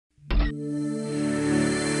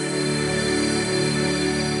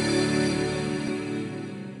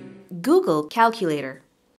Google Calculator.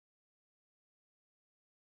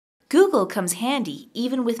 Google comes handy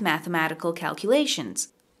even with mathematical calculations.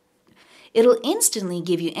 It'll instantly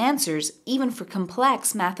give you answers even for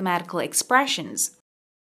complex mathematical expressions.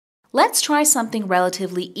 Let's try something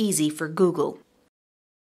relatively easy for Google.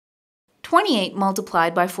 28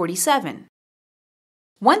 multiplied by 47.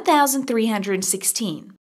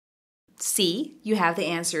 1,316. See, you have the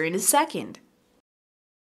answer in a second.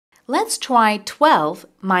 Let's try 12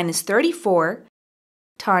 minus 34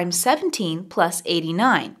 times 17 plus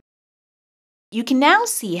 89. You can now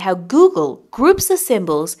see how Google groups the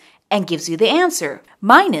symbols and gives you the answer,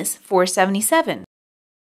 minus 477.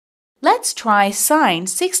 Let's try sine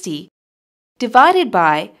 60 divided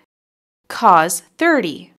by cos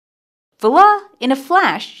 30. Voila! In a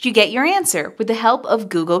flash, you get your answer with the help of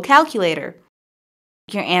Google Calculator.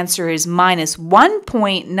 Your answer is minus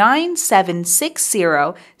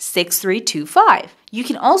 1.97606325. You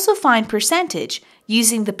can also find percentage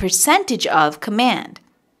using the percentage of command.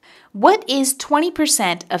 What is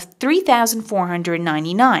 20% of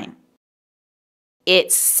 3,499?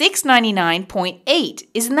 It's 699.8.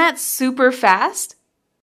 Isn't that super fast?